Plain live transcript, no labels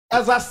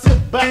As I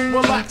sit back,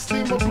 relax,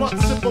 steam a blunt,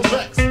 sip a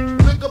Vex.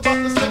 Think about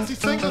the sexy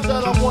singers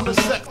that I wanna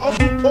sex. I'm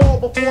Rupaul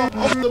before I'm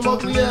off them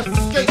ugly ass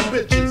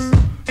Xscape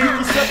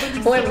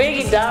bitches. When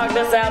Biggie dogged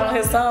us out on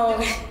his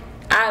song,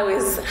 I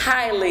was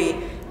highly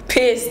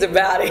pissed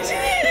about it.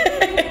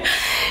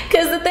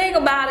 Cause the thing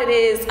about it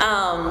is,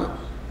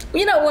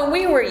 you know, when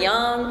we were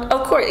young,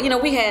 of course, you know,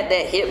 we had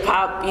that hip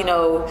hop, you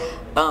know,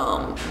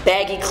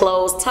 baggy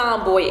clothes,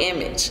 tomboy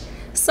image.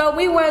 So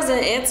we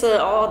wasn't into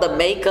all the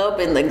makeup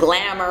and the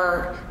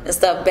glamour and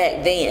stuff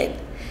back then.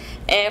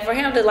 And for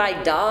him to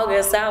like dog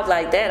us out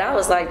like that, I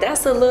was like,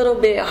 that's a little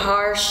bit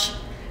harsh,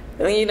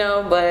 you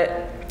know,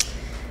 but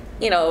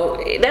you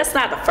know, that's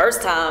not the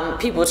first time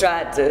people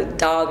tried to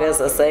dog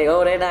us or say,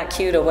 oh, they're not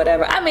cute or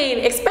whatever. I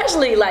mean,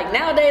 especially like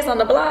nowadays on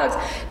the blogs,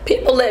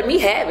 people let me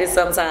have it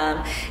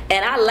sometimes.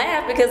 And I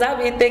laugh because I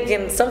be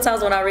thinking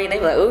sometimes when I read, they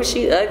be like, oh,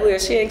 she ugly or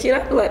she ain't cute. I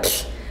be like,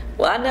 psh.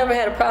 Well, I never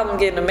had a problem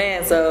getting a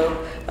man,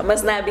 so I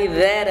must not be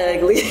that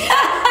ugly.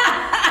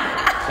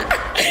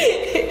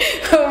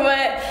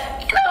 But,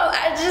 you know,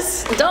 I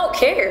just don't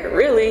care,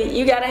 really.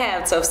 You gotta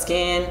have tough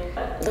skin.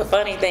 The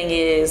funny thing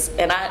is,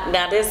 and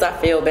now this I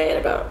feel bad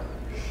about.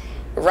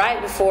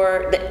 Right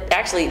before,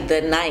 actually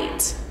the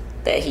night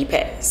that he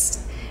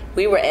passed,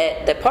 we were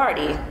at the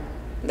party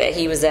that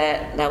he was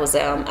at, that was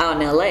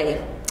out in LA.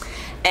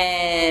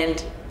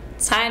 And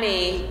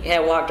Tiny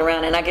had walked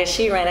around, and I guess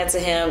she ran into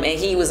him, and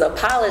he was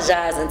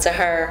apologizing to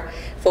her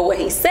for what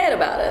he said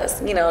about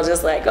us. You know,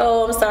 just like,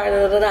 oh, I'm sorry,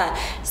 da da da.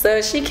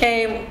 So she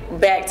came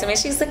back to me.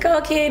 She's like,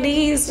 oh, Kandi,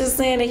 he's just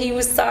saying that he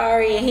was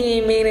sorry and he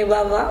didn't mean it,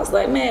 blah, blah. I was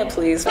like, man,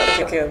 please,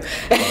 fuck him.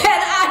 And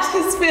I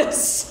just feel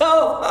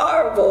so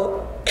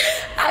horrible.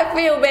 I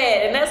feel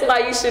bad, and that's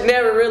why you should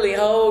never really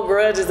hold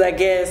grudges, I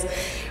guess.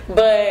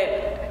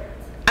 But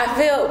I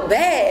felt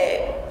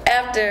bad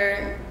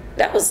after.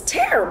 That was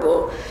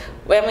terrible.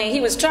 I mean, he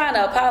was trying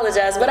to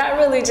apologize, but I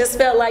really just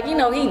felt like, you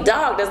know, he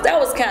dogged us. That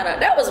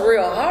was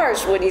real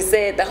harsh when he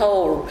said the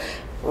whole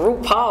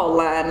Rupaul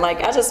line.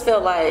 Like, I just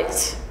felt like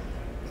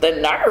the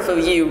nerve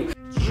of you.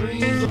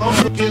 Dreams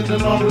of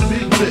getting on the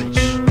big bitch.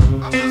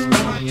 I'm just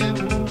playing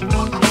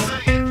what I'm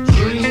saying.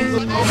 Dreams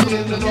of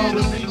getting on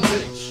the big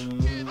bitch.